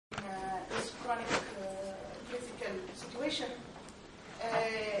situation,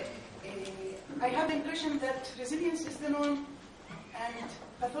 I have the impression that resilience is the norm and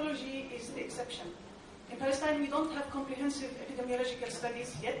pathology is the exception. In Palestine, we don't have comprehensive epidemiological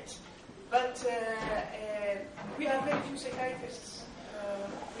studies yet, but we are very few psychiatrists.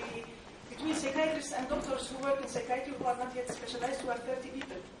 Between psychiatrists and doctors who work in psychiatry who are not yet specialized, who are 30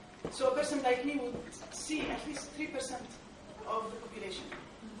 people. So a person like me would see at least 3% of the population.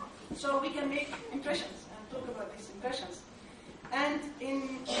 So we can make impressions and talk about these impressions. And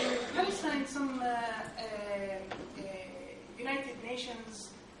in Palestine, some United Nations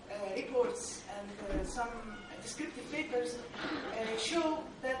reports and some descriptive papers show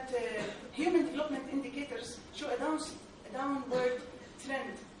that human development indicators show a downward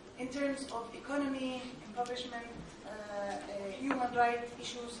trend in terms of economy, impoverishment, human rights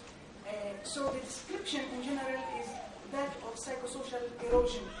issues. So the description in general is that of psychosocial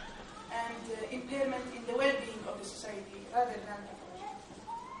erosion and impairment in the well-being of the society rather than pathology.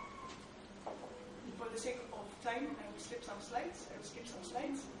 For the sake of time, I will skip some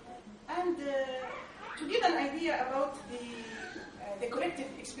slides. And to give an idea about the collective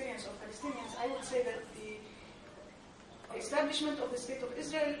experience of Palestinians, I would say that the establishment of the State of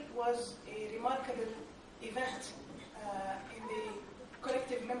Israel was a remarkable event in the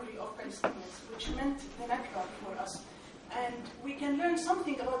collective memory of Palestinians, which meant the Nakba for us. And we can learn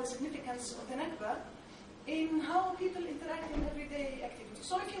something about the significance of the Nakba in how people interact in everyday activities.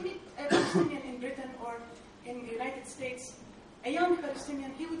 So if you meet a Palestinian in Britain or in the United States, a young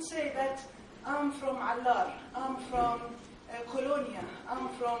Palestinian, he would say that I'm from Allar, I'm from Colonia, I'm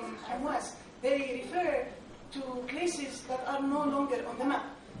from Hamwas. They refer to places that are no longer on the map,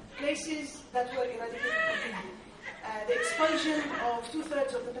 places that were eradicated completely. The expulsion of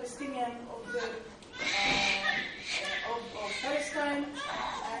 2/3 of the Palestinian of Palestine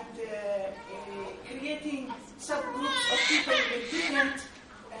and creating subgroups of people with different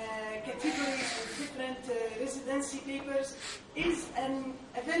categories, with different residency papers is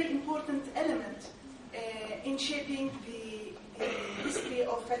a very important element in shaping the history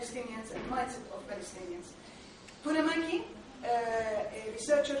of Palestinians and mindset of Palestinians. Punamaki, a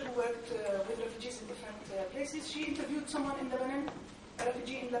researcher who worked with refugees in different places, she interviewed someone in Lebanon, a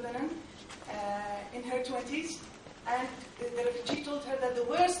refugee in Lebanon, in her 20s, and the refugee told her that the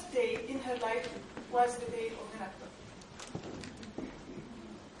worst day in her life was the day of the Nakba.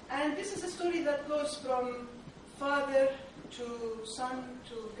 And this is a story that goes from father to son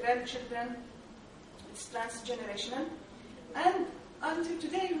to grandchildren. It's transgenerational. And until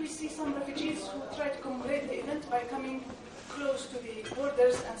today, we see some refugees who try to commemorate the event by coming close to the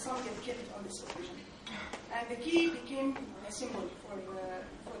borders, and some get killed on this occasion. And the key became a symbol for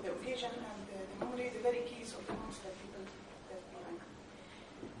the occasion and the memory, the very keys of the homes that people left behind.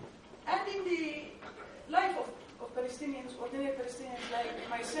 And in the life of Palestinians, ordinary Palestinians like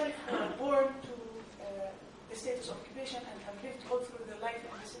myself, who are born to the status of occupation and have lived all through their life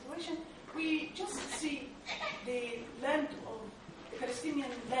in this situation, we just see the land of the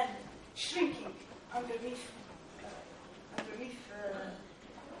Palestinian land shrinking underneath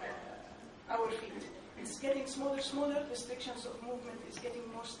our feet. It's getting smaller, restrictions of movement is getting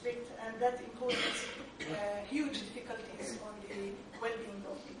more strict, and that imposes huge difficulties on the well-being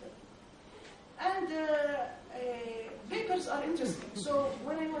of people. And papers are interesting. So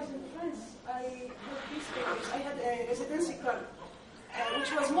when I was in France, I had these papers. I had a residency card,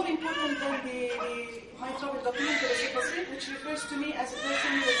 which was more important than my travel document, the reciprocity, which refers to me as a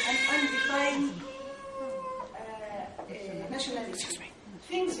person with an undefined nationality. Excuse me.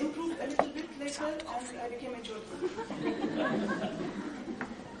 Things improved a little bit later, and I became a Jordan.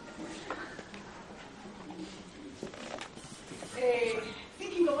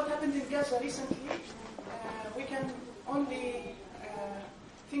 Thinking of what happened in Gaza recently, we can only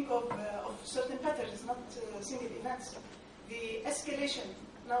think of certain patterns, not single events. The escalation.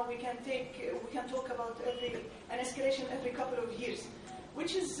 Now we can talk about an escalation every couple of years,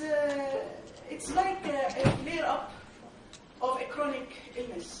 which is it's like a flare-up of a chronic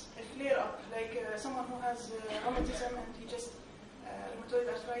illness, a flare-up, like someone who has rheumatism and he just rheumatoid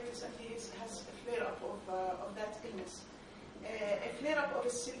arthritis and he has a flare-up of that illness. A flare-up of a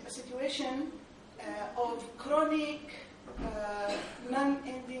situation of chronic,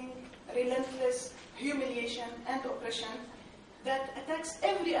 non-ending, relentless humiliation and oppression that attacks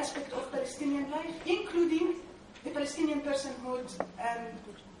every aspect of Palestinian life, including the Palestinian personhood and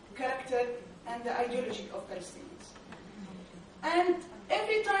character and the ideology of Palestinians. And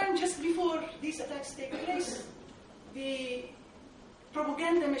every time, just before these attacks take place, the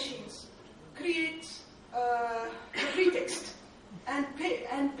propaganda machines create a pretext and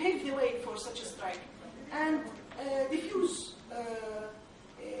pave the way for such a strike. and diffuse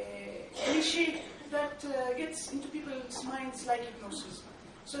cliché that gets into people's minds like hypnosis.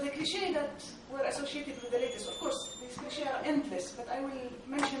 So the cliché that were associated with the latest, of course, these clichés are endless, but I will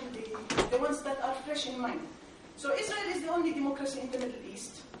mention the ones that are fresh in mind. So Israel is the only democracy in the Middle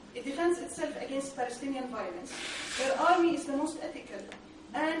East. It defends itself against Palestinian violence. Their army is the most ethical.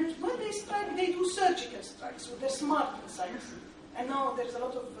 And when they strike, they do surgical strikes with their smart missiles. And now there's a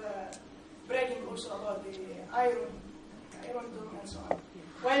lot of bragging also about the Iron Dome and so on.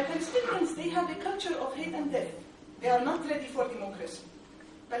 While Palestinians, they have a culture of hate and death. They are not ready for democracy.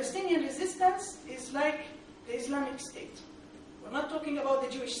 Palestinian resistance is like the Islamic State. We're not talking about the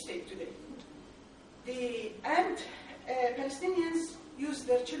Jewish state today. Palestinians use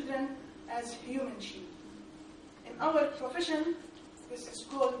their children as human shield. In our profession, this is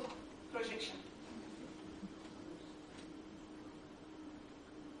called projection.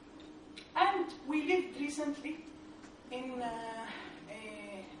 And we lived recently in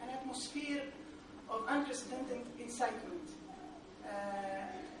an atmosphere of unprecedented incitement.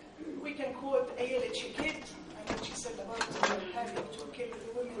 We can quote Eyad El-Sarraj and what she said about having to kill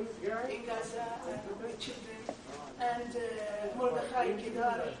the women in Gaza and the children, and Mordechai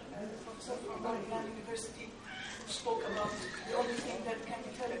Kedar, a professor from Bar-Ilan University, who spoke about the only thing that can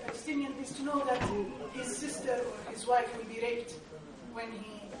deter a Palestinian is to know that his sister or his wife will be raped when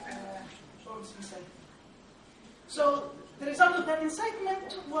he owns himself. So the result of that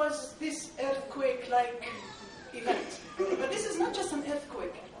incitement was this earthquake-like event. But this is not just an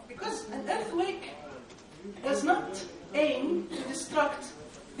earthquake, because an earthquake does not aim to destruct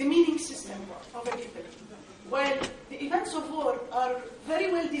the meaning system of a people, while the events of war are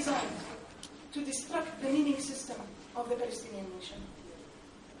very well designed to destruct the meaning system of the Palestinian nation.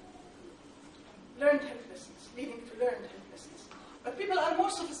 Learned helplessness, leading to learned helplessness. But people are more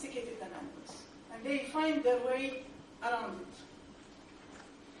sophisticated than animals, and they find their way around it.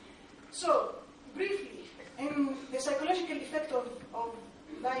 So, briefly, in the psychological effect of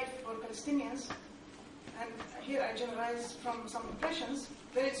life for Palestinians, and here I generalize from some impressions,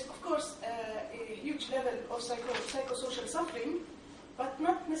 there is, of course, a huge level of psychosocial suffering, but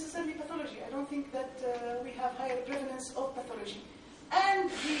not necessarily pathology. I don't think that we have higher prevalence of pathology. And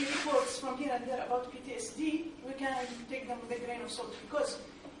the reports from here and there about PTSD, we can take them with a grain of salt, because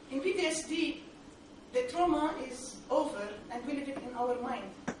in PTSD, the trauma is over and we live it in our mind.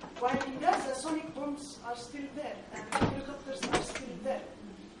 While in Gaza, sonic bombs are still there and helicopters are still there.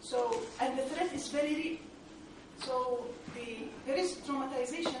 So, and the threat is very real. So there is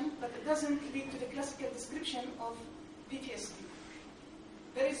traumatization, but it doesn't lead to the classical description of PTSD.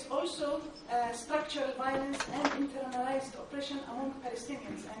 There is also structural violence and internalized oppression among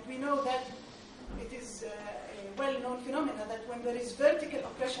Palestinians. And we know that it is a well-known phenomenon that when there is vertical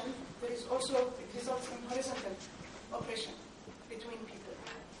oppression, there is also, it results in horizontal oppression between people.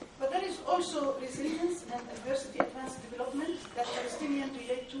 But there is also resilience and adversity advanced development that Palestinians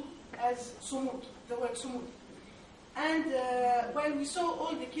relate to as sumud, the word sumud. And while we saw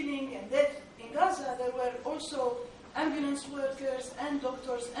all the killing and death in Gaza, there were also ambulance workers and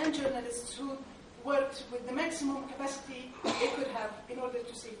doctors and journalists who worked with the maximum capacity they could have in order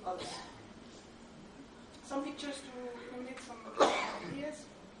to save others. Some pictures to illuminate some ideas.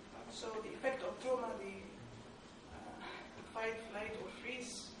 So the effect of trauma, the fight, flight, or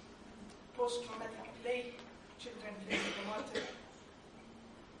freeze, post-traumatic play, children facing the martyr,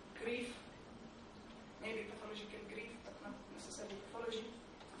 grief, maybe pathological grief, but not necessarily pathology.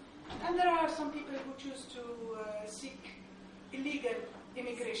 And there are some people who choose to seek illegal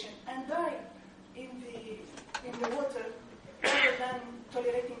immigration and die in the water rather than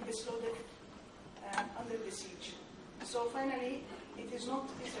tolerating the slow death under the siege. So finally, it is not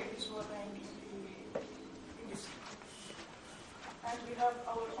Israelis who are dying in this. And we have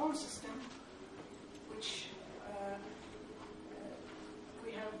our own system, which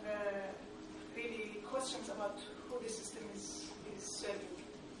we have really questions about who this system is serving.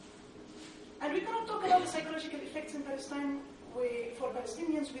 And we cannot talk about the psychological effects in Palestine for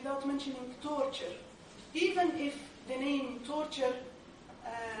Palestinians without mentioning torture, even if the name torture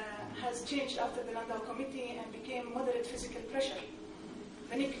has changed after the Landau Committee and became moderate physical pressure,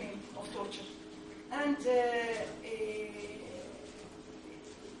 the nickname of torture. And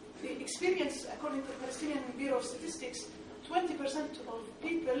the experience, according to the Palestinian Bureau of Statistics, 20% of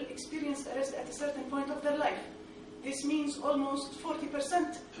people experienced arrest at a certain point of their life. This means almost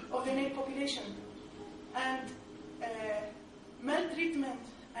 40% of the male population. And maltreatment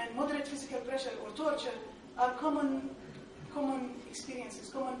and moderate physical pressure or torture are common experiences,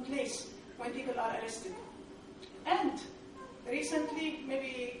 common place when people are arrested. And recently,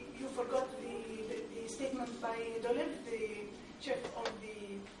 maybe you forgot the state by Dolev, the chief of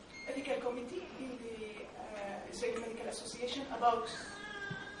the ethical committee in the Israeli Medical Association, about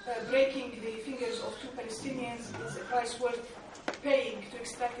breaking the fingers of two Palestinians is a price worth paying to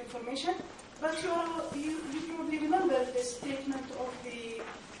extract information. But you probably remember the statement of the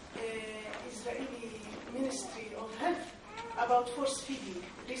Israeli Ministry of Health about force feeding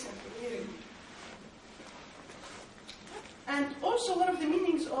recently. And also one of the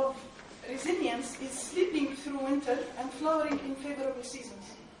meanings of resilience is sleeping through winter and flowering in favorable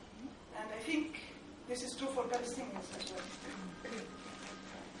seasons. And I think this is true for Palestinians as well.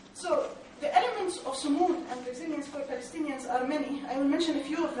 So the elements of sumud and resilience for Palestinians are many. I will mention a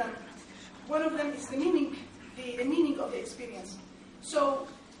few of them. One of them is the meaning of the experience. So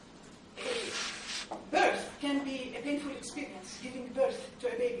birth can be a painful experience, giving birth to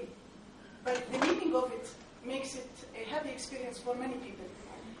a baby. But the meaning of it makes it a happy experience for many people.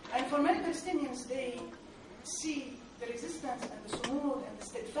 And for many Palestinians, they see the resistance and the sumud and the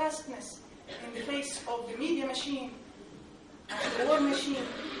steadfastness in the face of the media machine and the war machine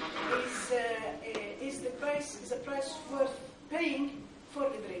is a price worth paying for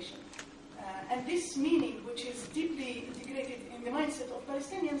liberation. And this meaning, which is deeply integrated in the mindset of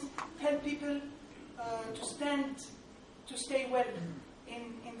Palestinians, help people to stay well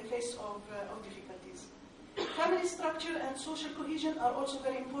in the face of difficulties. Family structure and social cohesion are also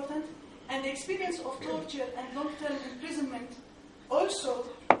very important, and the experience of torture and long-term imprisonment also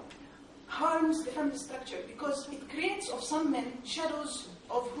harms the family structure because it creates of some men shadows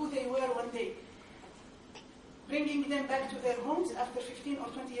of who they were one day, bringing them back to their homes after 15 or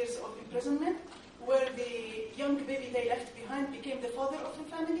 20 years of imprisonment, where the young baby they left behind became the father of the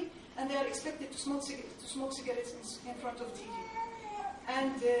family, and they are expected to smoke cigarettes in front of TV.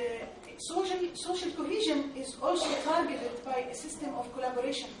 And social cohesion is also targeted by a system of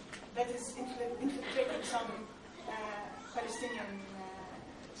collaboration that is infiltrating some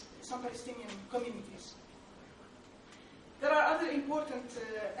Palestinian communities. There are other important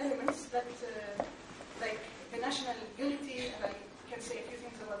elements that, like the national unity, and I can say a few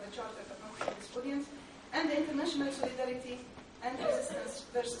things about the Charter, but not for this audience, and the international solidarity and resistance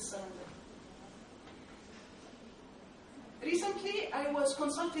versus surrender. Recently, I was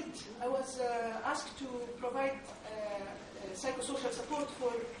asked to provide psychosocial support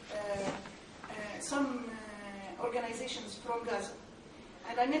for some organizations from Gaza.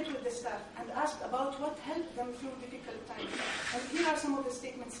 And I met with the staff and asked about what helped them through difficult times. And here are some of the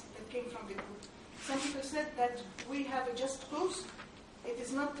statements that came from the group. Some people said that we have a just cause.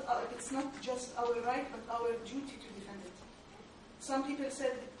 It's not just our right, but our duty to defend it. Some people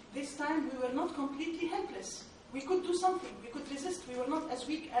said this time we were not completely helpless. We could do something. We could resist. We were not as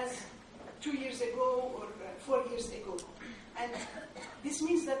weak as 2 years ago or 4 years ago. And this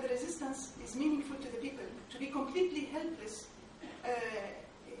means that the resistance is meaningful to the people. To be completely helpless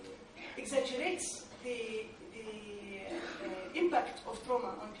exaggerates the impact of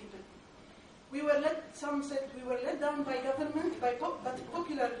trauma on people. Some said we were let down by government, but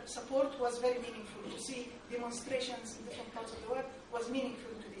popular support was very meaningful. To see demonstrations in different parts of the world was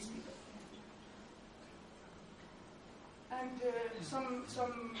meaningful to these people. And some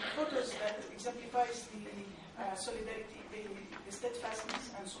photos that exemplifies the solidarity, the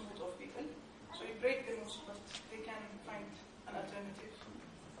steadfastness and sumud of people. So we break the news, but they can find an alternative.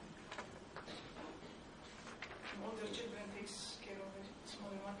 Older children takes care of a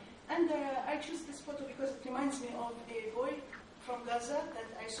smaller one. And I choose this photo because it reminds me of a boy from Gaza that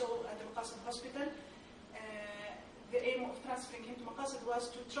I saw at the Maqasid hospital. The aim of transferring him to Maqasid was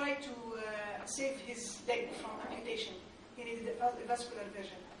to try to save his leg from amputation. He needed a vascular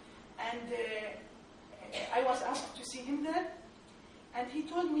version. And I was asked to see him there. And he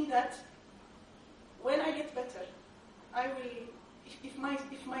told me that when I get better, I will, if my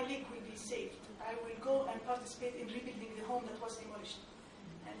leg will be saved, I will go and participate in rebuilding the home that was demolished.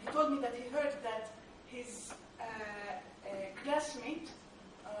 And he told me that he heard that his classmate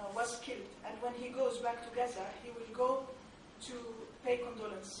was killed, and when he goes back to Gaza, he will go to pay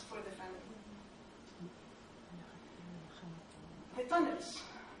condolence for the family. The tunnels.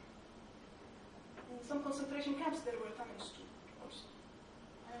 In some concentration camps, there were tunnels too, also.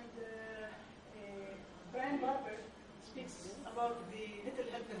 And Brian Barber speaks about the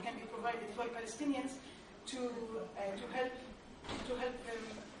little help that can be provided for Palestinians to help them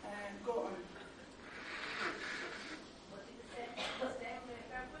go on.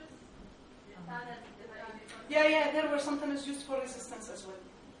 Yeah, there were some tunnels used for resistance as well.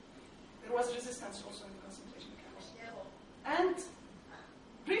 There was resistance also in the concentration camps. And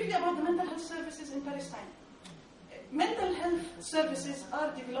briefly about the mental health services in Palestine. Mental health services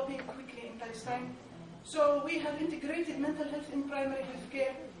are developing quickly in Palestine. So we have integrated mental health in primary health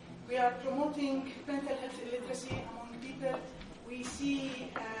care. We are promoting mental health literacy among people. We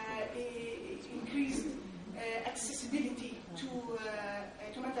see increased accessibility to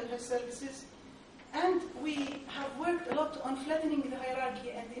mental health services. And we have worked a lot on flattening the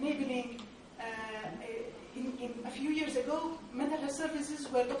hierarchy and enabling, in a few years ago, mental health services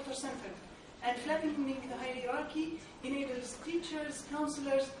were doctor-centered. And flattening the hierarchy enables teachers,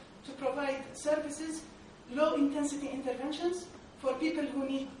 counselors to provide services, low-intensity interventions for people who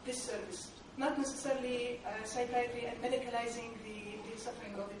need this service, not necessarily psychiatry and medicalizing the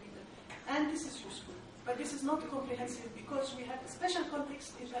suffering of the people. And this is useful. But this is not comprehensive because we have a special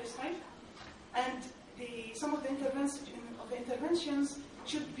context in Palestine, and some of the interventions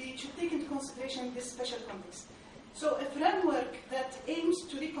should take into consideration this special context. So a framework that aims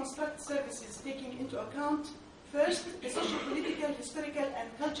to reconstruct services taking into account, first, the socio-political, historical,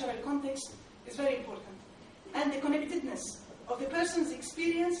 and cultural context is very important, and the connectedness of the person's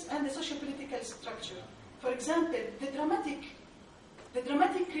experience and the socio-political structure. For example, the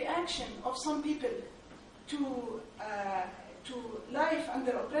dramatic reaction of some people to life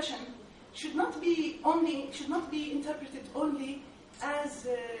under oppression should not be interpreted only as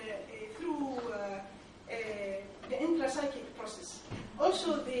through the intrapsychic process.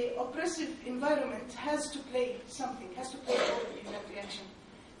 Also, the oppressive environment has to play a role in that reaction.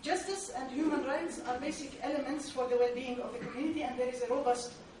 Justice and human rights are basic elements for the well-being of the community, and there is a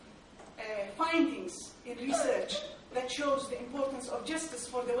robust findings in research that shows the importance of justice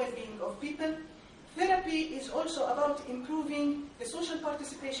for the well-being of people. Therapy is also about improving the social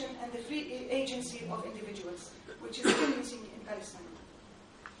participation and the free agency of individuals, which is still missing in Palestine.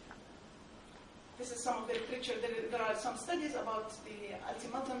 This is some of the literature. There are some studies about the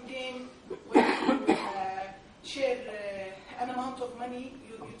ultimatum game, where you share an amount of money.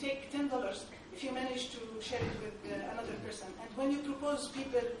 You take $10 if you manage to share it with another person. And when you propose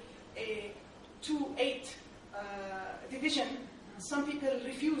people a 2-8 division, some people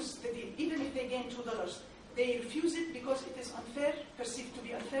refuse the deal, even if they gain $2. They refuse it because it is unfair, perceived to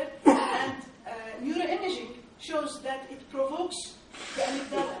be unfair. And neuroimaging shows that it provokes the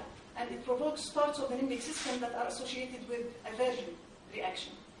amygdala, and it provokes parts of the limbic system that are associated with aversion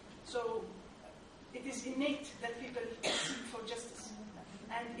reaction. So it is innate that people seek for justice,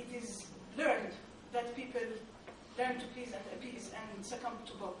 and it is learned that people learn to please and appease and succumb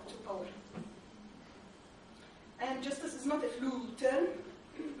to power. And justice is not a flu term.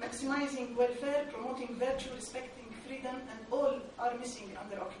 Maximizing welfare, promoting virtue, respecting freedom, and all are missing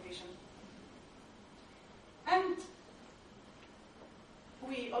under occupation. And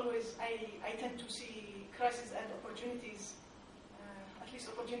I tend to see crises and opportunities, at least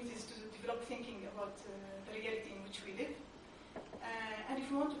opportunities to develop thinking about the reality in which we live. And if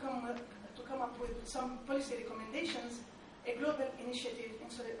we want to come up with some policy recommendations, a global initiative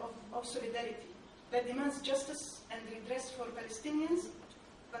of solidarity that demands justice and redress for Palestinians,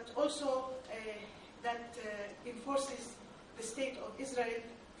 but also that enforces the state of Israel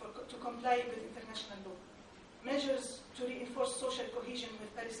to comply with international law. Measures to reinforce social cohesion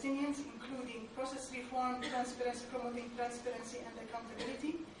with Palestinians, including process reform, transparency, promoting transparency and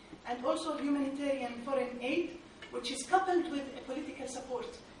accountability, and also humanitarian foreign aid, which is coupled with political support,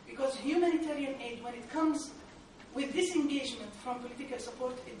 because humanitarian aid, when it comes with disengagement from political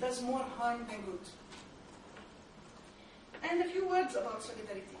support, it does more harm than good. And a few words about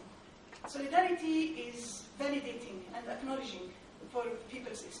solidarity. Solidarity is validating and acknowledging for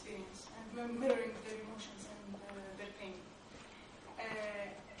people's experience and mirroring their emotions and their pain.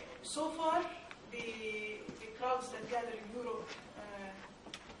 So far, the crowds that gather in Europe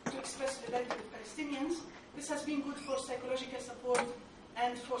to express solidarity with Palestinians, this has been good for psychological support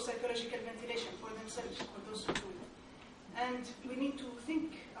and for psychological ventilation for themselves, for those who do it. And we need to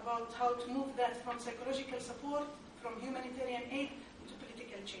think about how to move that from psychological support, from humanitarian aid, to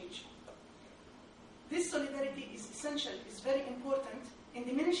political change. This solidarity is essential, is very important in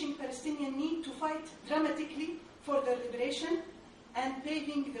diminishing Palestinian need to fight dramatically for their liberation and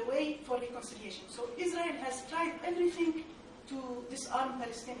paving the way for reconciliation. So Israel has tried everything to disarm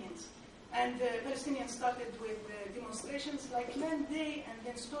Palestinians. And Palestinians started with demonstrations like Land Day, and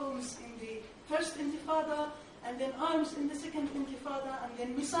then stones in the first Intifada, and then arms in the second Intifada, and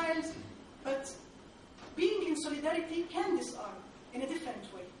then missiles. But being in solidarity can disarm in a different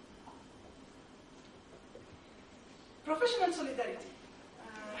way. Professional solidarity.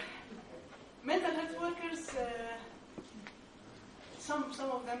 Mental health workers, some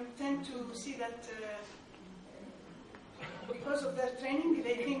of them tend to see that because of their training,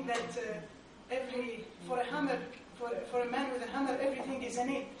 they think that for a man with a hammer, everything is an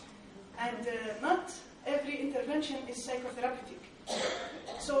aid. And not every intervention is psychotherapeutic.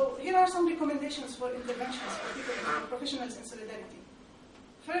 So here are some recommendations for interventions for people, for professionals in solidarity.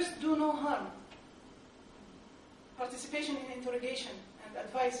 First, do no harm. Participation in interrogation and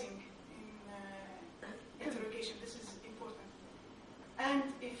advising in interrogation, this is important. And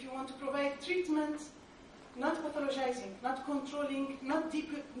if you want to provide treatment, not pathologizing, not controlling, not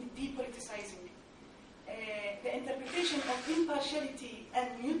depoliticizing. The interpretation of impartiality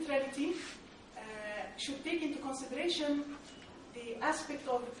and neutrality should take into consideration the aspect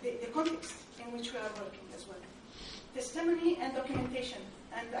of the context in which we are working as well. Testimony and documentation.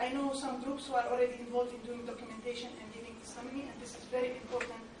 And I know some groups who are already involved in doing documentation and giving testimony, and this is very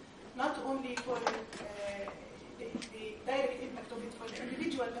important, not only for the direct impact of it for the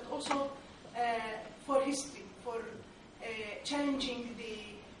individual, but also for history, for challenging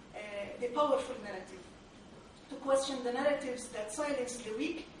the powerful narrative, to question the narratives that silence the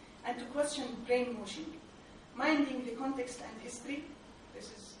weak, and to question brainwashing. Minding the context and history, this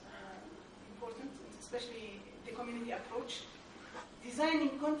is important, especially the community approach.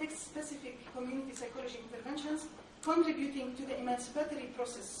 Designing context-specific community psychology interventions, contributing to the emancipatory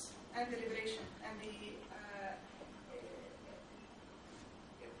process and the liberation. And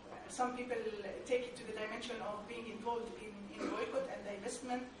some people take it to the dimension of being involved in boycott and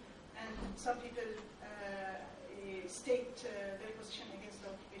divestment, and some people state their position against the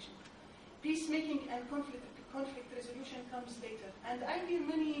occupation. Peacemaking and conflict resolution comes later. And I hear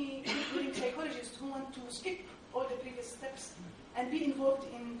many including psychologists who want to skip all the previous steps and be involved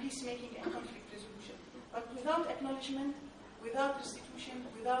in peacemaking and conflict resolution. But without acknowledgement, without restitution,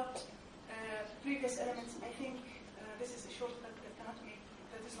 without previous elements, I think this is a shortcut that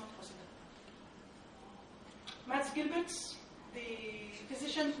is not possible. Matt Gilbert, the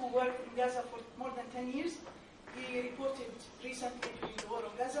physician who worked in Gaza for more than 10 years, he reported recently during the war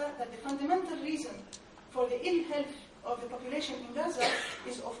of Gaza that the fundamental reason for the ill health of the population in Gaza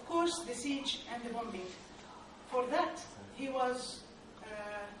is, of course, the siege and the bombing. For that, he was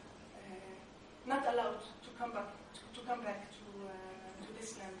not allowed to come back to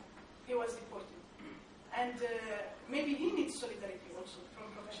this land. He was deported. And maybe he needs solidarity also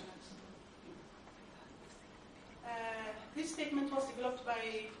from professionals. This statement was developed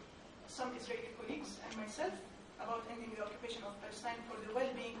by some Israeli colleagues and myself about ending the occupation of Palestine for the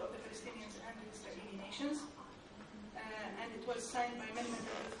well-being of the Palestinians and the Israeli nations. And it was signed by many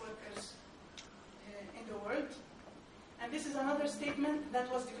mental health workers in the world. And this is another statement that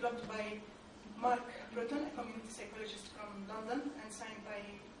was developed by Mark Bruton, a community psychologist from London, and signed by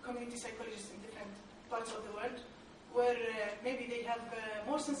community psychologists in different parts of the world, where maybe they have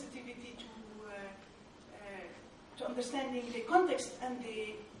more sensitivity to understanding the context and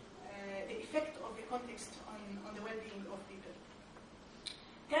the effect of the context on the well-being of people.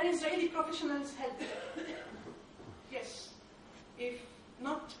 Can Israeli professionals help? Yes, if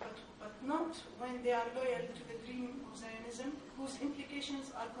not, but not when they are loyal to the dream of Zionism, whose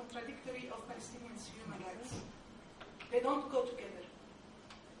implications are contradictory of Palestinians' human rights. They don't go together.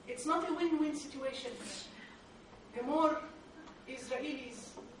 It's not a win-win situation. The more Israelis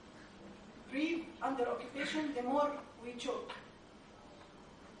breathe under occupation, the more we choke.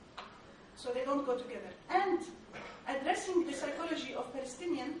 So they don't go together. And addressing the psychology of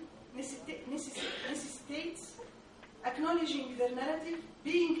Palestinians necessitates acknowledging their narrative,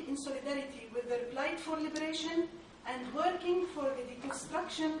 being in solidarity with their plight for liberation, and working for the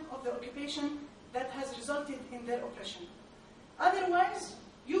deconstruction of the occupation that has resulted in their oppression. Otherwise,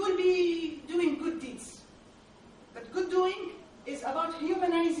 you will be doing good deeds. But good doing is about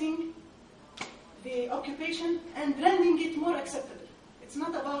humanizing the occupation and rendering it more acceptable. It's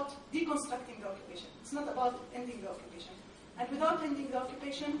not about deconstructing the occupation. It's not about ending the occupation. And without ending the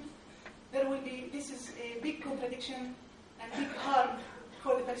occupation, this is a big contradiction and big harm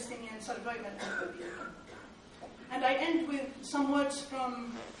for the Palestinian survival and well-being. And I end with some words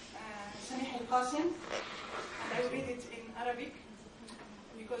from Samih Al-Qasim, and I will read it in Arabic,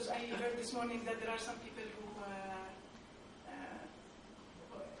 because I heard this morning that there are some people who,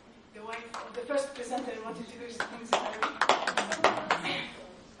 the wife of the first presenter wanted to hear things in Arabic.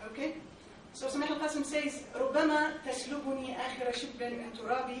 Okay? So Samih Al-Qasim says, ربما تسلبني آخر شبر من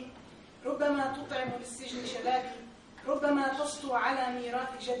ترابي، ربما تطعم للسجن شبابي، ربما تسطو على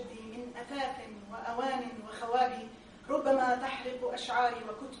ميراث جدي من أثاث وأوان وخوابي، ربما تحرق أشعاري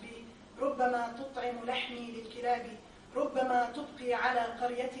وكتبي، ربما تطعم لحمي للكلاب، ربما تبقي على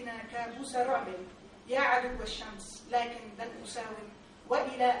قريتنا كابوس رعب، يا عدو الشمس لكن لن أساوم،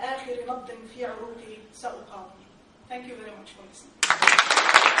 وإلى آخر نبض في عروقي سأقاوم. Thank you very much for listening.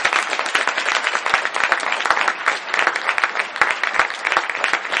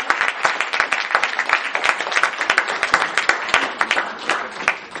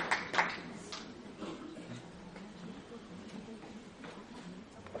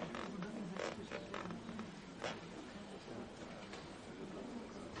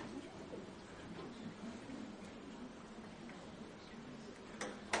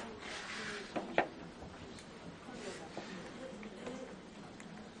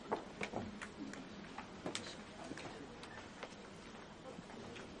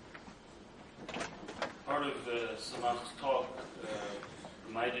 part of Samach's talk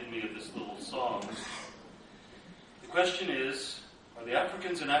reminded me of this little song. The question is, are the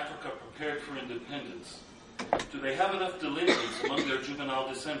Africans in Africa prepared for independence? Do they have enough delinquents among their juvenile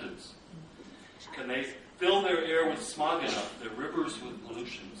descendants? Can they fill their air with smog enough, their rivers with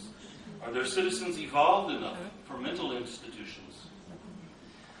pollutions? Are their citizens evolved enough for mental institutions?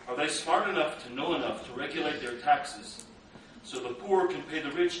 Are they smart enough to know enough to regulate their taxes so the poor can pay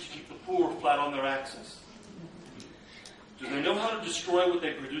the rich to keep the poor flat on their axis? Do they know how to destroy what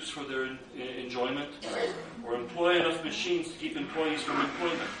they produce for their enjoyment, or employ enough machines to keep employees from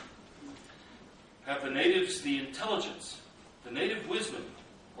employment? Have the natives the intelligence, the native wisdom,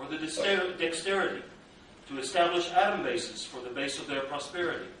 or the dexterity to establish atom bases for the base of their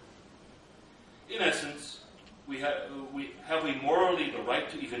prosperity? In essence, have we morally the right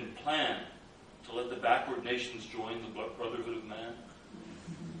to even plan to let the backward nations join the brotherhood of man?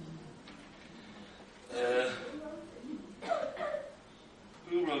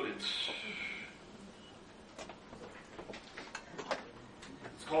 Who wrote it?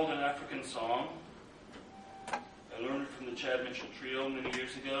 It's called An African Song. I learned it from the Chad Mitchell Trio many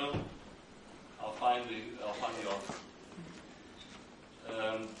years ago. I'll find the author.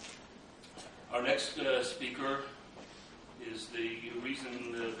 Our next speaker is the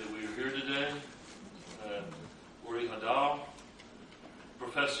reason that we are here today. Uri Hadar,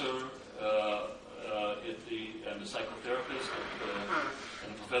 professor and a psychotherapist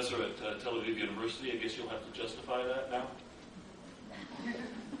and a professor at Tel Aviv University. I guess you'll have to justify that now.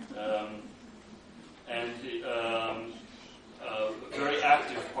 And a very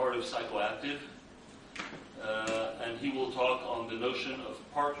active part of Psychoactive. And he will talk on the notion of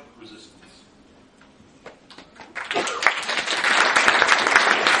part resistance.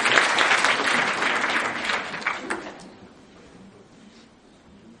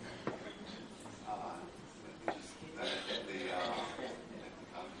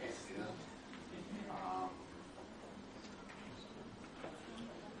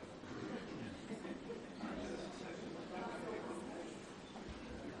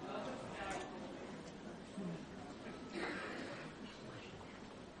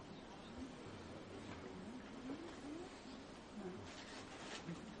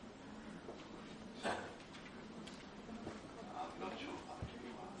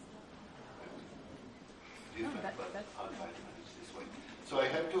 So I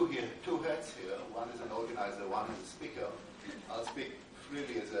have two hats here. One is an organizer, one is a speaker. I'll speak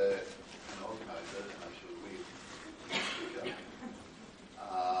freely as an organizer, and I shall read the speaker.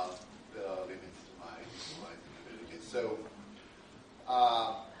 There are limits to my abilities. So,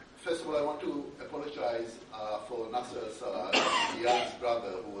 first of all, I want to apologize for Nasser Al-Sarraj, Eyad's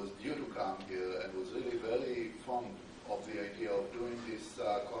brother, who was due to come here and was really very fond of the idea of doing this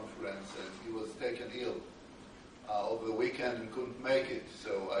conference, and he was taken ill over the weekend and couldn't make it,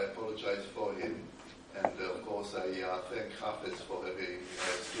 so I apologize for him. And of course, I thank Hafez for having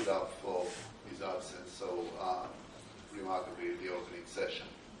stood up for his absence so remarkably in the opening session.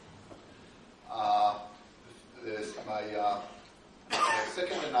 My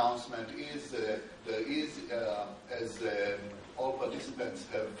second announcement is there is, as all participants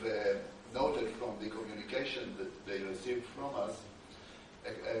have noted from the communication that they received from us,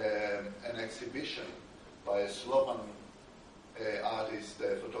 an exhibition by a Slovan artist,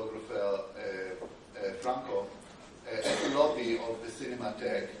 photographer, Franco, at the lobby of the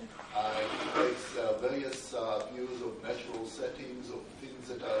Cinematheque. He takes various views of natural settings, of things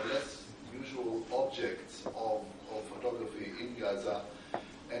that are less usual objects of photography in Gaza.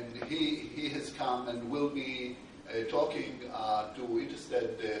 And he has come and will be talking to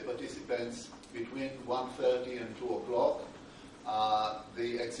interested participants between 1:30 and 2 o'clock.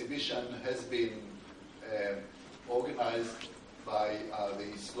 The exhibition has been organized by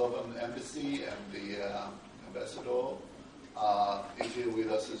the Slovan embassy, and the ambassador is here with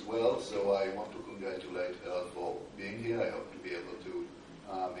us as well, so I want to congratulate her for being here. I hope to be able to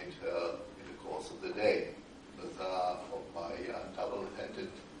meet her in the course of the day. Because of my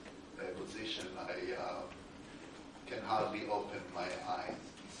double-headed position, I can hardly open my eyes,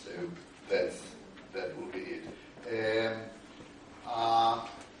 so that will be it.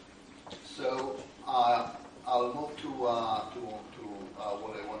 So I'll move to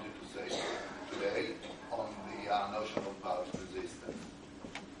what I wanted to say today on the notion of power resistance.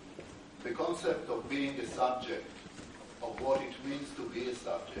 The concept of being a subject, of what it means to be a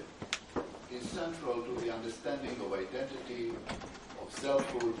subject, is central to the understanding of identity, of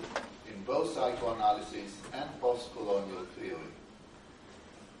selfhood, in both psychoanalysis and post-colonial theory.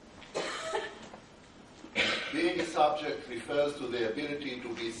 Being a subject refers to the ability to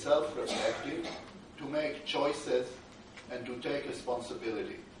be self-reflective, to make choices, and to take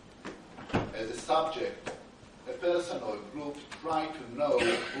responsibility. As a subject, a person or a group try to know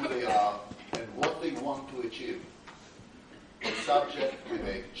who they are and what they want to achieve. As a subject, we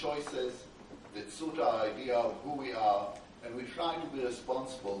make choices that suit our idea of who we are, and we try to be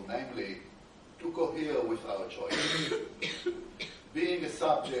responsible, namely, to cohere with our choices. Being a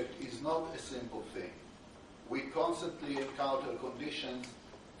subject is not a simple thing. We constantly encounter conditions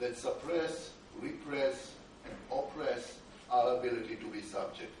that suppress, repress, and oppress our ability to be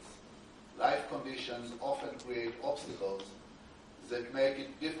subjects. Life conditions often create obstacles that make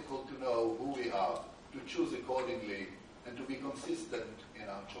it difficult to know who we are, to choose accordingly, and to be consistent in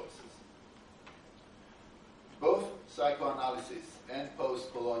our choices. Both psychoanalysis and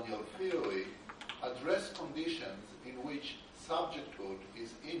post-colonial theory address conditions in which subjecthood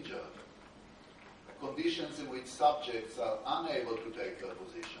is injured, conditions in which subjects are unable to take their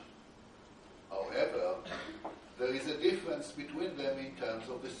position. However, there is a difference between them in terms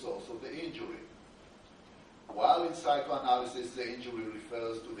of the source of the injury. While in psychoanalysis the injury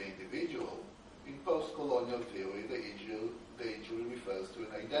refers to the individual, in post-colonial theory the injury refers to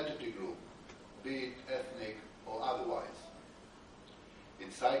an identity group, be it ethnic or otherwise.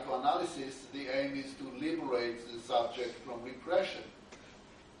 In psychoanalysis, the aim is to liberate the subject from repression,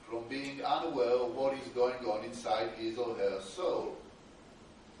 from being unaware of what is going on inside his or her soul,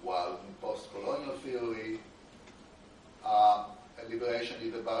 while in post-colonial theory, the liberation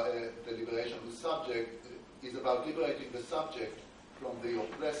of the subject is about liberating the subject from the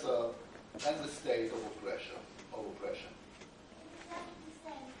oppressor and the state of oppression.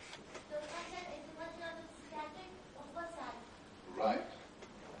 Right.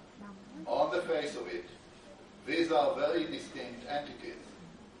 On the face of it, these are very distinct entities.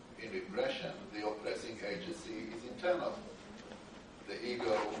 In repression, the oppressing agency is internal. The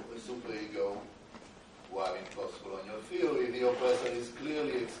ego, the superego, while in post-colonial theory, the oppressor is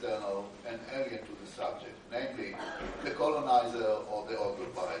clearly external and alien to the subject, namely the colonizer or the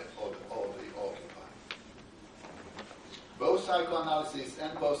occupier. Both psychoanalysis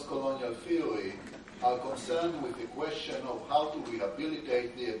and post-colonial theory are concerned with the question of how to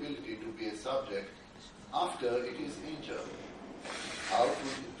rehabilitate the ability to be a subject after it is injured, how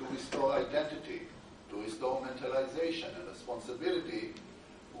to restore identity, to restore mentalization and responsibility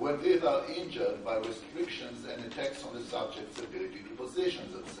when these are injured by restrictions and attacks on the subject's ability to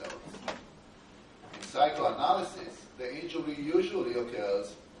position themselves. In psychoanalysis, the injury usually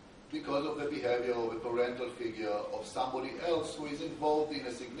occurs because of the behavior of a parental figure of somebody else who is involved in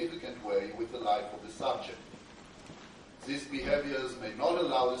a significant way with the life of the subject. These behaviors may not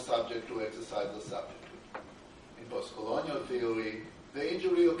allow the subject to exercise the subjecthood. In post-colonial theory, the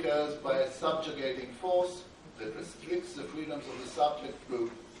injury occurs by a subjugating force that restricts the freedoms of the subject group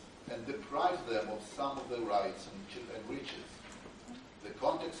and deprives them of some of their rights and riches. The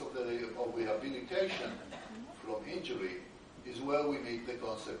context of rehabilitation from injury is where we meet the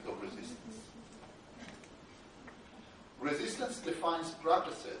concept of resistance. Resistance defines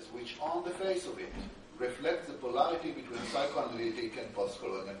practices which, on the face of it, reflect the polarity between psychoanalytic and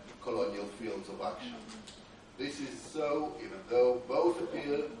post-colonial fields of action. This is so even though both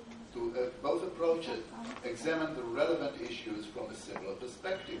approaches examine the relevant issues from a similar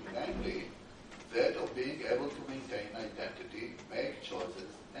perspective, namely that of being able to maintain identity, make choices,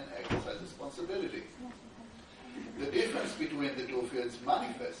 and exercise responsibility. The difference between the two fields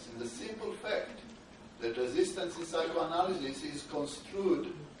manifests in the simple fact that resistance in psychoanalysis is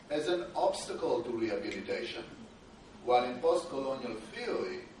construed as an obstacle to rehabilitation, while in post-colonial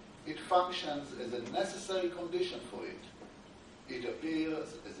theory it functions as a necessary condition for it. It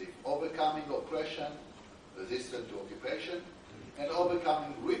appears as if overcoming oppression, resistance to occupation, and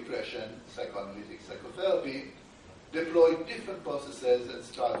overcoming repression, psychoanalytic psychotherapy, deploy different processes and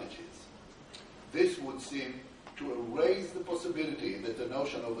strategies. This would seem to erase the possibility that the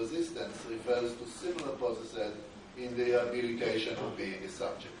notion of resistance refers to similar processes in the rehabilitation of being a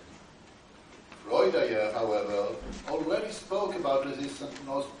subject. Freud, however, already spoke about resistance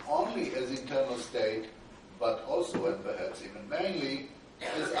not only as internal state, but also, and perhaps even mainly,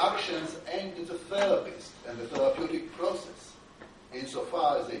 as actions aimed at the therapist and the therapeutic process,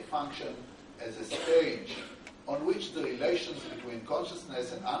 insofar as they function as a stage on which the relations between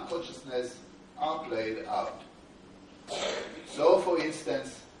consciousness and unconsciousness are played out. So, for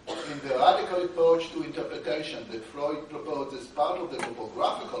instance, in the radical approach to interpretation that Freud proposed as part of the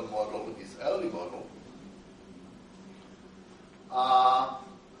topographical model, his early model,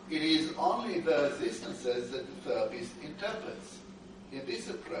 it is only the resistances that the therapist interprets. In this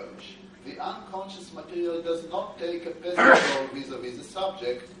approach, the unconscious material does not take a passive role vis-a-vis the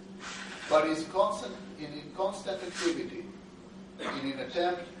subject, but is in constant activity, in an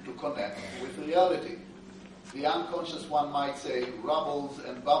attempt to connect with reality. The unconscious, one might say, rubbles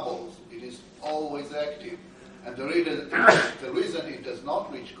and bubbles. It is always active. And the reason it does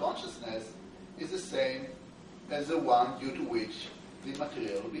not reach consciousness is the same as the one due to which the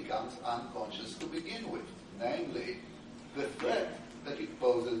material becomes unconscious to begin with, namely the threat that it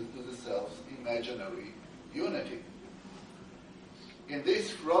poses to the self's imaginary unity. In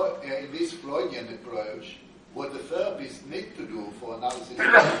this Freudian approach, what the therapists need to do for analysis of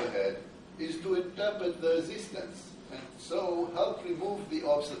the head is to interpret the resistance and so help remove the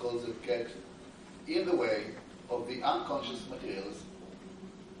obstacles that get in the way of the unconscious material's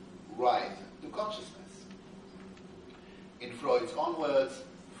rise to consciousness. In Freud's own words,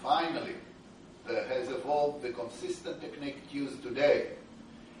 finally, there has evolved the consistent technique used today,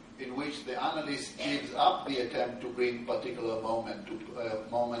 in which the analyst gives up the attempt to bring particular moment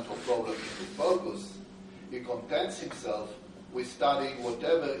or problem into focus. He contents himself with studying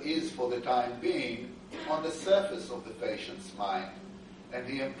whatever is for the time being on the surface of the patient's mind, and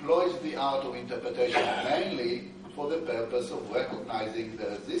he employs the art of interpretation mainly for the purpose of recognizing the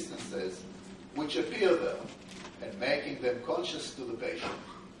resistances which appear there and making them conscious to the patient.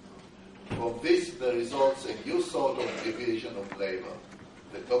 From this there results a new sort of division of labor.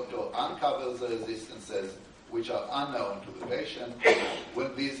 The doctor uncovers the resistances which are unknown to the patient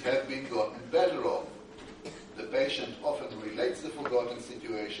when these have been gotten better of. The patient often relates the forgotten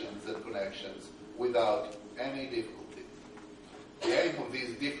situations and connections without any difficulty. The aim of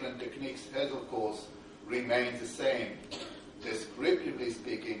these different techniques has, of course, remained the same. Descriptively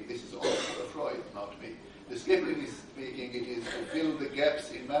speaking, this is also Freud, not me. Descriptively speaking, it is to fill the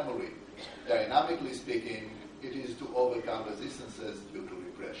gaps in memory. Dynamically speaking, it is to overcome resistances due to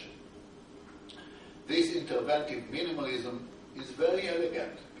repression. This interventive minimalism is very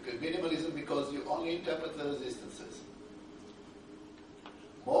elegant, because you only interpret the resistances.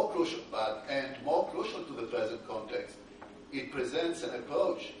 More crucial to the present context, it presents an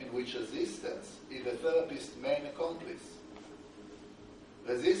approach in which resistance is the therapist's main accomplice.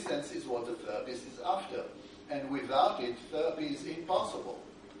 Resistance is what the therapist is after, and without it, therapy is impossible.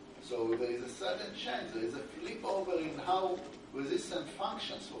 So there is a certain chance, there is a flip over in how resistance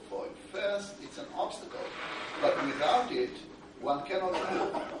functions for Freud. First, it's an obstacle, but without it, one cannot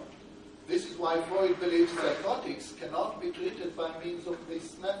move. This is why Freud believes psychotics cannot be treated by means of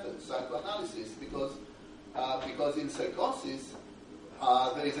this method, psychoanalysis, because in psychosis,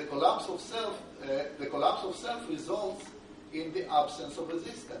 there is a collapse of self. The collapse of self results in the absence of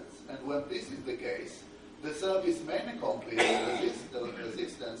resistance. And when this is the case, the therapist's main accomplice,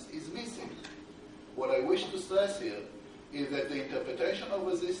 resistance, is missing. What I wish to stress here is that the interpretation of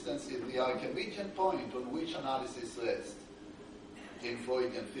resistance is the Archimedean point on which analysis rests in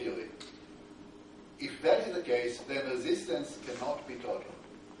Freudian theory. If that is the case, then resistance cannot be total.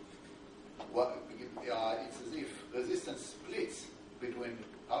 It's as if resistance splits between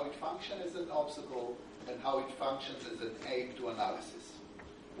how it functions as an obstacle and how it functions as an aid to analysis.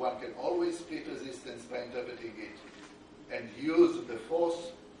 One can always split resistance by interpreting it and use the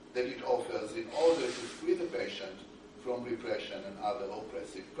force that it offers in order to free the patient from repression and other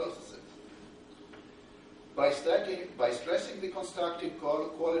oppressive processes. By stressing the constructive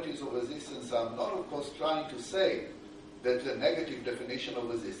qualities of resistance, I'm not, of course, trying to say that the negative definition of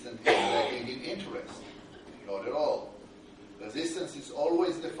resistance is lacking in interest. Not at all. Resistance is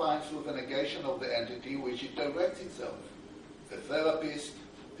always defined through the negation of the entity which it directs itself, the therapist,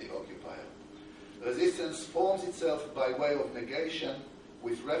 the occupier. Resistance forms itself by way of negation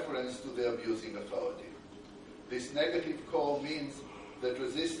with reference to the abusing authority. This negative core means that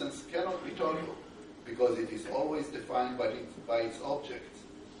resistance cannot be total, because it is always defined by its objects.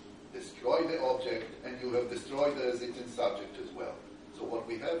 Destroy the object, and you have destroyed the resistant subject as well. So what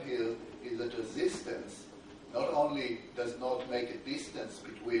we have here is that resistance not only does not make a distance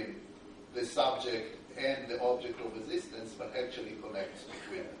between the subject and the object of resistance, but actually connects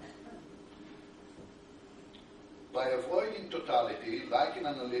between them. By avoiding totality, like in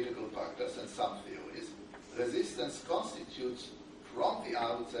analytical practice and some theories, resistance constitutes from the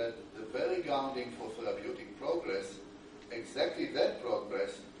outset the very grounding for therapeutic progress, exactly that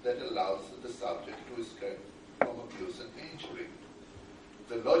progress that allows the subject to escape from abuse and injury.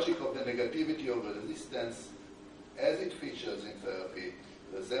 The logic of the negativity of resistance, as it features in therapy,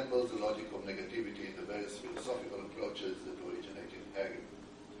 resembles the logic of negativity in the various philosophical approaches that originate in Hegel.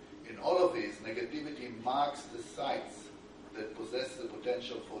 In all of these, negativity marks the sites that possess the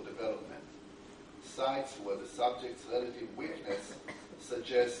potential for development, sites where the subject's relative weakness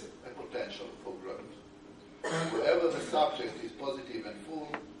suggests a potential for growth. Wherever the subject is positive and full,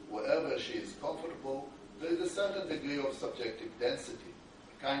 wherever she is comfortable, there is a certain degree of subjective density,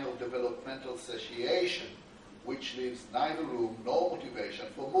 a kind of developmental satiation, which leaves neither room nor motivation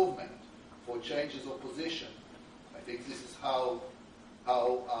for movement, for changes of position. I think this is how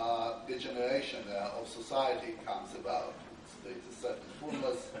degeneration of society comes about. There is a certain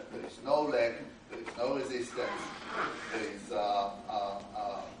fullness, there is no lack, there is no resistance, there is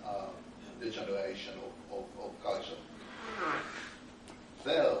degeneration of culture.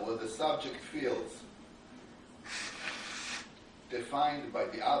 There, where the subject feels defined by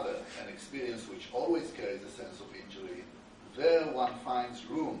the other, an experience which always carries a sense of injury, there one finds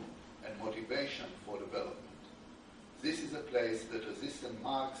room and motivation for development. This is a place that resistance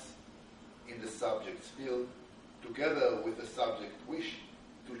marks in the subject's field, together with the subject's wish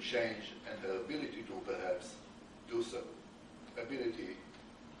to change and her ability to perhaps do so. Ability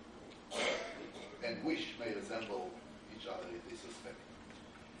and wish may resemble each other in this respect.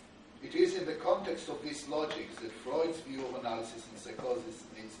 It is in the context of these logics that Freud's view of analysis in psychosis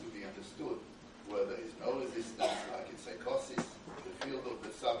needs to be understood, where there is no resistance like in psychosis. The field of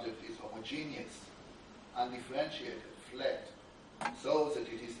the subject is homogeneous, undifferentiated, flat, so that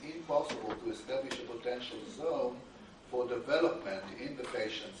it is impossible to establish a potential zone for development in the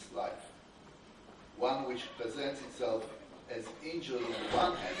patient's life, one which presents itself as injury on the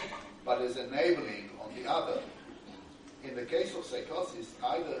one hand, but as enabling on the other. In the case of psychosis,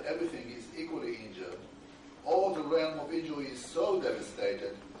 either everything is equally injured, or the realm of injury is so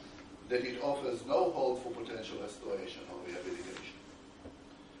devastated that it offers no hope for potential restoration or rehabilitation.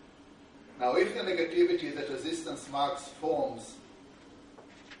 Now, if the negativity that resistance marks forms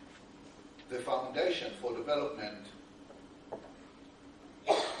the foundation for development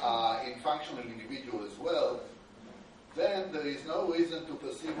in functional individual as well, then there is no reason to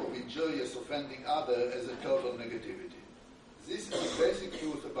perceive of injurious offending other as a total negativity. This is the basic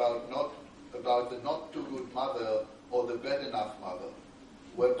truth about the not too good mother or the bad enough mother,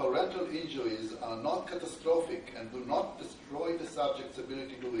 where parental injuries are not catastrophic and do not destroy the subject's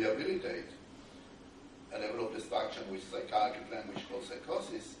ability to rehabilitate, a level of destruction which psychiatric language calls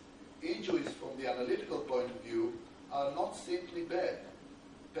psychosis. Injuries from the analytical point of view are not simply bad.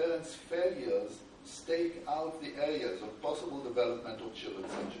 Parents' failures stake out the areas of possible development of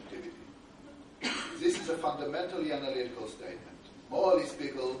children's subjectivity. This is a fundamentally analytical statement. Morally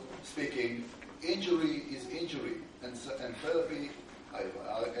speaking, injury is injury, and therapy,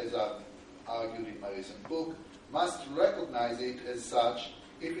 as I've argued in my recent book, must recognize it as such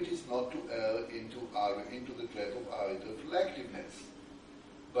if it is not to err into the trap of arid reflectiveness.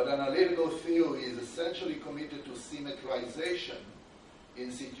 But analytical theory is essentially committed to symmetrization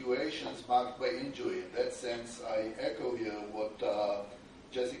in situations marked by injury. In that sense, I echo here what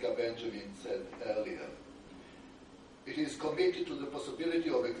Jessica Benjamin said earlier. It is committed to the possibility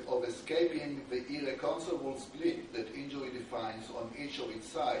of escaping the irreconcilable split that injury defines on each of its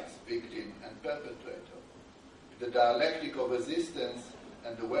sides, victim and perpetrator. The dialectic of resistance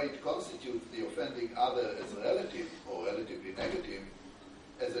and the way it constitutes the offending other as relative or relatively negative,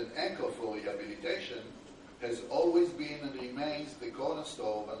 as an anchor for rehabilitation, has always been and remains the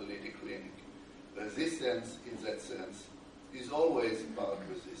cornerstone of analytic clinic. Resistance, in that sense, is always about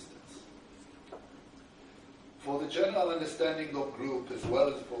resistance. For the general understanding of group, as well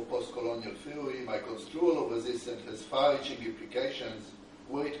as for post-colonial theory, my construal of resistance has far-reaching implications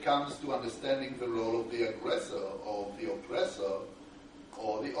where it comes to understanding the role of the aggressor, or the oppressor,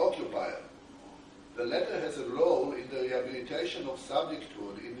 or the occupier. The latter has a role in the rehabilitation of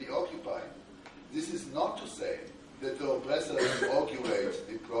subjecthood in the occupied. This is not to say that the oppressor inaugurates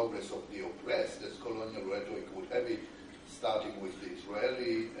the progress of the oppressed, as colonial rhetoric would have it, starting with the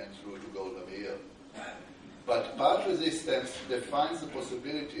Israeli and through to Golda Meir. But part resistance defines the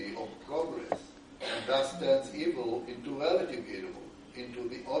possibility of progress and thus turns evil into relative evil, into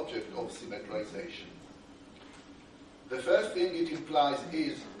the object of symmetrization. The first thing it implies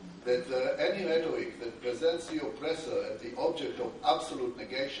is that any rhetoric that presents the oppressor as the object of absolute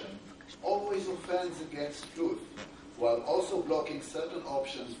negation always offends against truth, while also blocking certain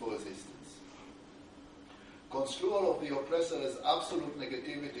options for resistance. Construal of the oppressor as absolute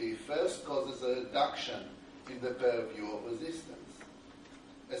negativity first causes a reduction in the purview of resistance.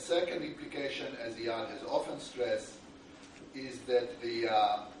 A second implication, as Eyad has often stressed, is that the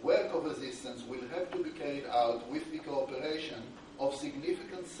work of resistance will have to be carried out with the cooperation of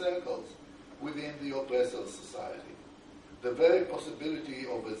significant circles within the oppressor's society. The very possibility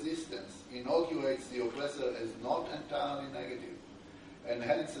of resistance inaugurates the oppressor as not entirely negative, and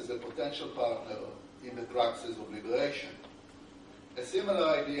hence as a potential partner in the praxis of liberation. A similar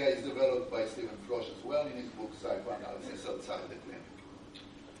idea is developed by Stephen Frosch as well in his book Psychoanalysis Outside the Clinic.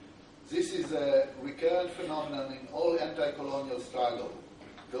 This is a recurrent phenomenon in all anti-colonial struggle,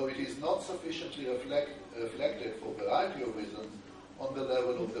 though it is not sufficiently reflected for a variety of reasons on the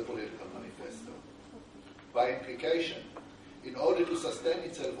level of the political manifesto. By implication, in order to sustain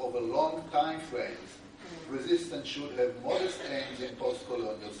itself over long time frames, resistance should have modest aims in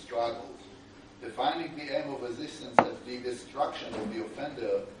post-colonial struggles. Defining the aim of resistance as the destruction of the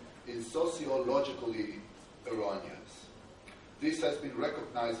offender is sociologically erroneous. This has been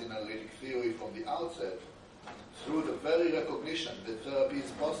recognized in analytic theory from the outset through the very recognition that therapy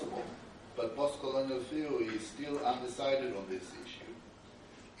is possible, but post-colonial theory is still undecided on this issue.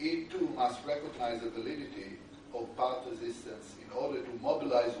 It too must recognize the validity of part resistance in order to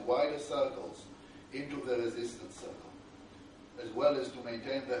mobilize wider circles into the resistance circle, as well as to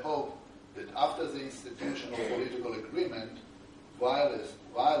maintain the hope that after the institution of political agreement,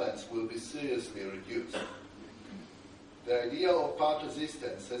 violence will be seriously reduced. The idea of part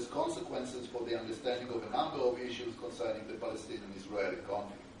resistance has consequences for the understanding of a number of issues concerning the Palestinian-Israeli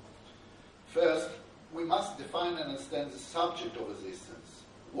conflict. First, we must define and understand the subject of resistance.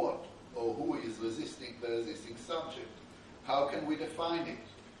 What or who is resisting the resisting subject? How can we define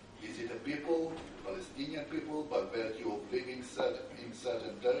it? Is it a people, Palestinian people, by virtue of living in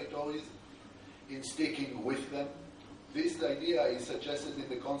certain territories, in sticking with them? This idea is suggested in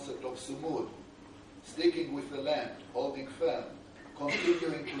the concept of sumud, sticking with the land, holding firm,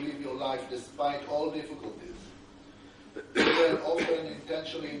 continuing to live your life despite all difficulties. Children often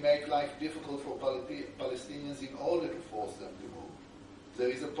intentionally make life difficult for Palestinians in order to force them to move. There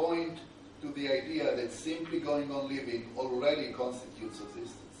is a point to the idea that simply going on living already constitutes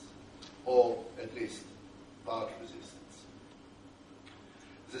resistance, or at least part resistance.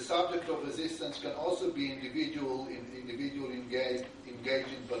 The subject of resistance can also be individual engaged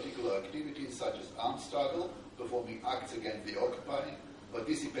in particular activities such as armed struggle, performing acts against the occupying,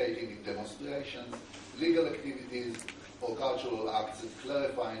 participating in demonstrations, legal activities, or cultural acts that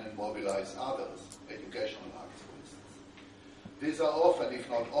clarify and mobilize others, educational acts, for instance. These are often, if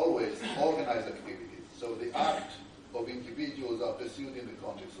not always, organized activities, so the act of individuals are pursued in the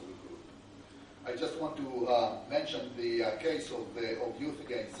context of a group. I just want to mention the case of Youth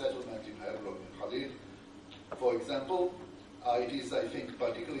Against Settlement in Hebron and Khalil. For example, it is, I think,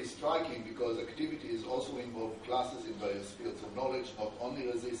 particularly striking because activities also involve classes in various fields of knowledge, not only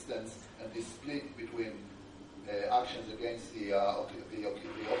resistance, and this split between actions against the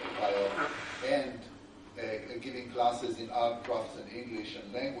occupier and giving classes in art, crafts, and English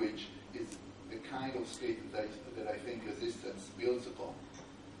and language is the kind of split that I think resistance builds upon.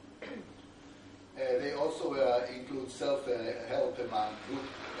 They also include self-help among group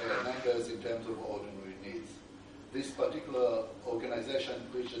members in terms of ordinary needs. This particular organization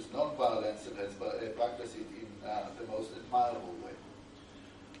preaches non-violence and has practiced it in the most admirable way.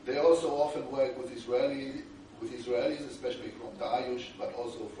 They also often work with Israelis, especially from Da'ash, but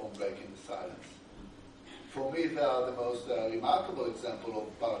also from breaking the silence. For me, they are the most remarkable example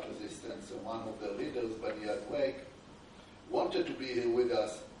of part resistance, and one of their leaders, Eyad El-Sarraj, wanted to be here with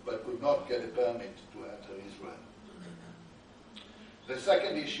us, but could not get a permit to enter Israel. The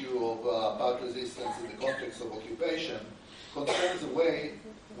second issue of part resistance in the context of occupation concerns the way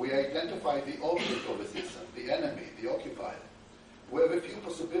we identify the object of resistance, the enemy, the occupier. We have a few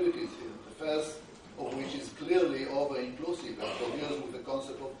possibilities here. The first of which is clearly over-inclusive and coheres with the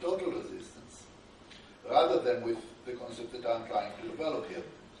concept of total resistance, rather than with the concept that I'm trying to develop here.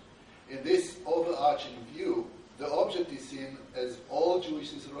 In this overarching view, the object is seen as all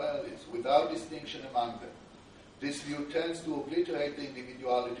Jewish Israelis, without distinction among them. This view tends to obliterate the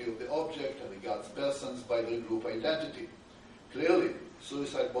individuality of the object and regards persons by their group identity. Clearly,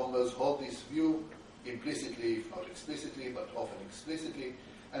 suicide bombers hold this view implicitly, if not explicitly, but often explicitly,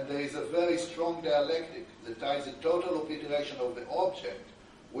 and there is a very strong dialectic that ties the total obliteration of the object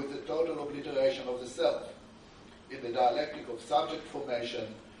with the total obliteration of the self. In the dialectic of subject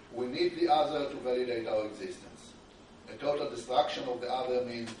formation, we need the other to validate our existence. A total destruction of the other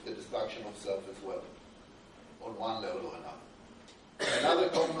means the destruction of self as well, on one level or another. Another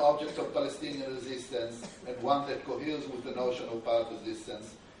common object of Palestinian resistance, and one that coheres with the notion of part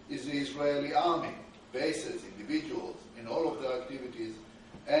resistance, is the Israeli army, bases, individuals, in all of their activities,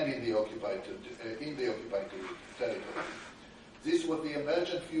 and in the occupied territory. This was the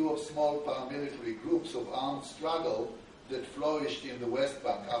emergent view of small paramilitary groups of armed struggle that flourished in the West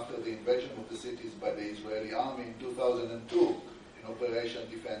Bank after the invasion of the cities by the Israeli army in 2002 in Operation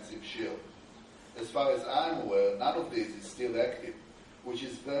Defensive Shield. As far as I'm aware, none of these is still active, which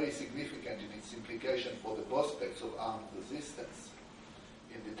is very significant in its implication for the prospects of armed resistance.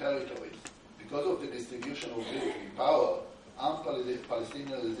 in the territories. Because of the distribution of military power, armed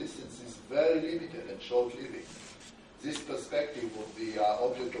Palestinian resistance is very limited and short-living. This perspective of the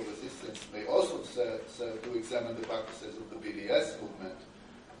object of resistance may also serve to examine the practices of the BDS movement,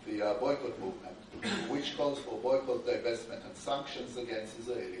 the boycott movement, which calls for boycott, divestment, and sanctions against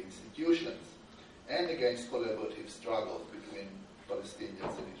Israeli institutions and against collaborative struggles between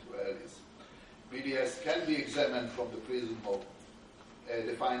Palestinians and Israelis. BDS can be examined from the prism of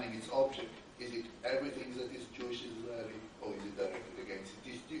defining its object. Is it everything that is Jewish Israeli, or is it directed against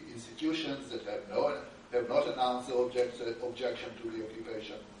institutions that have not announced the objection to the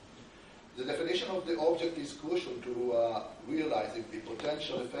occupation? The definition of the object is crucial to realizing the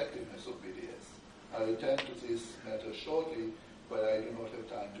potential effectiveness of BDS. I'll return to this matter shortly, but I do not have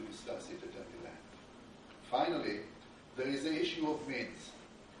time to discuss it at any length. Finally, there is the issue of means.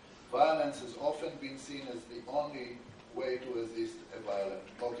 Violence has often been seen as the only way to resist a violent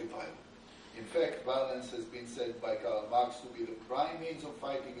occupier. In fact, violence has been said by Karl Marx to be the prime means of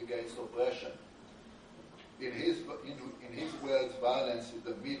fighting against oppression. In his words, violence is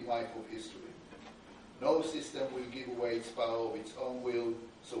the midwife of history. No system will give away its power of its own will,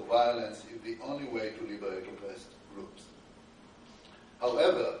 so violence is the only way to liberate oppressed groups.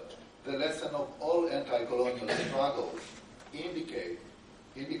 However, the lesson of all anti-colonial struggles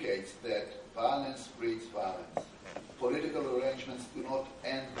indicates that violence breeds violence. Political arrangements do not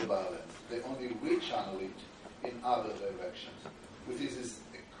end the violence. They only rechannel it in other directions. This is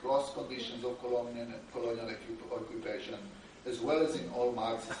across conditions of colonial occupation, as well as in all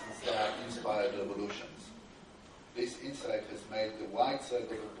Marxist-inspired revolutions. This insight has made the wide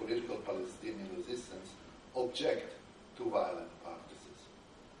circle of political Palestinian resistance object to violent practices.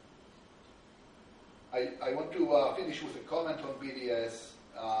 I want to finish with a comment on BDS,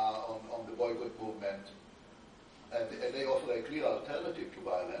 on the boycott movement. They offer a clear alternative to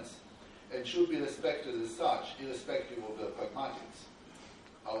violence and should be respected as such, irrespective of their pragmatics.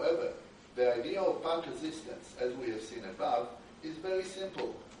 However, the idea of part resistance, as we have seen above, is very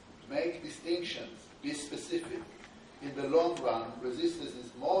simple. Make distinctions, be specific. In the long run, resistance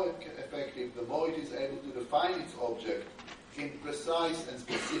is more effective the more it is able to define its object in precise and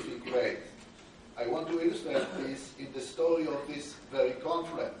specific ways. I want to illustrate this in the story of this very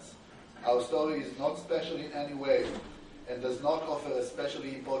conference. Our story is not special in any way and does not offer a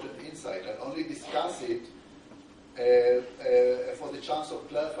specially important insight. I only discuss it for the chance of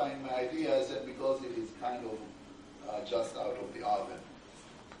clarifying my ideas and because it is kind of just out of the oven.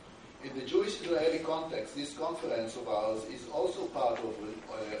 In the Jewish-Israeli context, this conference of ours is also part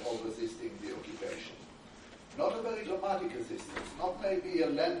of resisting the occupation. Not a very dramatic resistance, not maybe a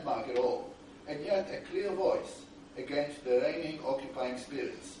landmark at all, and yet a clear voice against the reigning occupying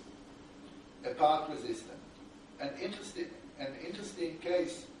spirits. A part resistant. An interesting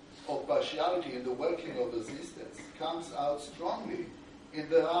case of partiality in the working of resistance comes out strongly in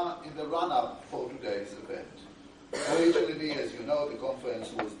the run-up for today's event. Originally, as you know, the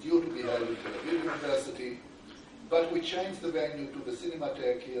conference was due to be held at Tel Aviv University, but we changed the venue to the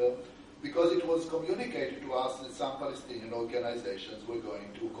Cinematheque here because it was communicated to us that some Palestinian organizations were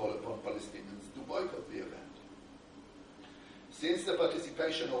going to call upon Palestinians to boycott the event. Since the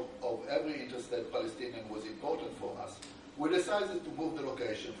participation of every interested Palestinian was important for us, we decided to move the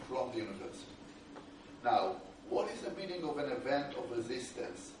location from the university. Now, what is the meaning of an event of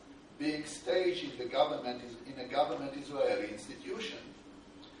resistance being staged in a government Israeli institution?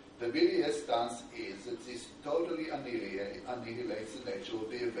 The BDS stance is that this totally annihilates the nature of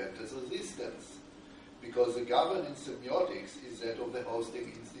the event as resistance, because the governing semiotics is that of the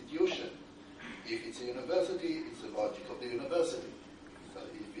hosting institution. If it's a university, it's the logic of the university.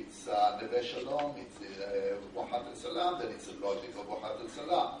 If it's Neve Shalom, it's Wahat al-Salam, then it's the logic of Wahat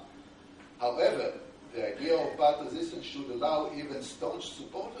al-Salam. However, the idea of part resistance should allow even staunch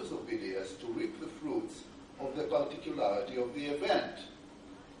supporters of BDS to reap the fruits of the particularity of the event.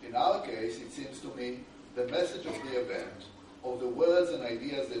 In our case, it seems to me, the message of the event, of the words and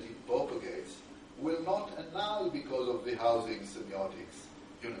ideas that it propagates, will not annul because of the housing semiotics,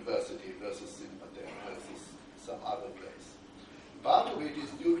 university versus Cinematheque versus some other place. Part of it is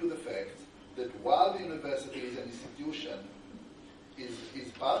due to the fact that while the university is an institution, is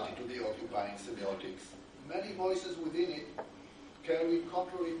party to the occupying semiotics, many voices within it carry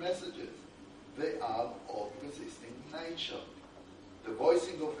contrary messages. They are of resisting nature. The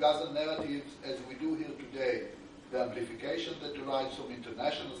voicing of Gaza narratives, as we do here today, the amplification that derives from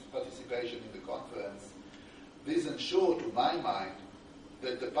international participation in the conference, these ensure, to my mind,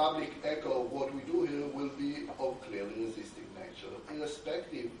 that the public echo of what we do here will be of clearly resisting nature,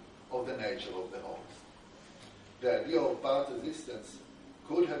 irrespective of the nature of the host. The idea of part resistance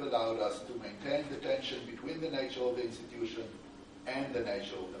could have allowed us to maintain the tension between the nature of the institution and the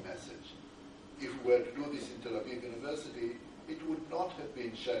nature of the message. If we were to do this in Tel Aviv University, it would not have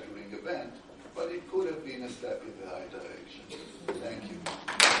been a shattering event, but it could have been a step in the right direction. Thank you.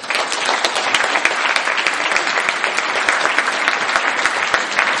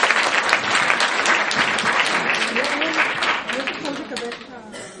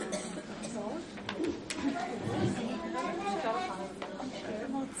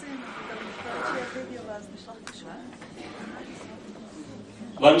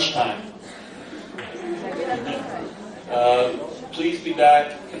 Lunchtime. Please be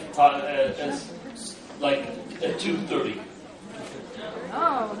back at 2:30.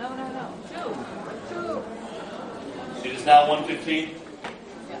 No. 2. It is now 1:15.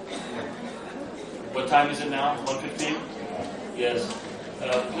 What time is it now? 1:15? Yes.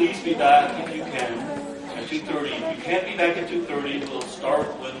 Please be back if you can at 2:30. If you can't be back at 2:30, we'll start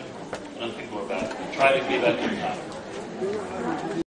when I think we're back. Try to be back in time.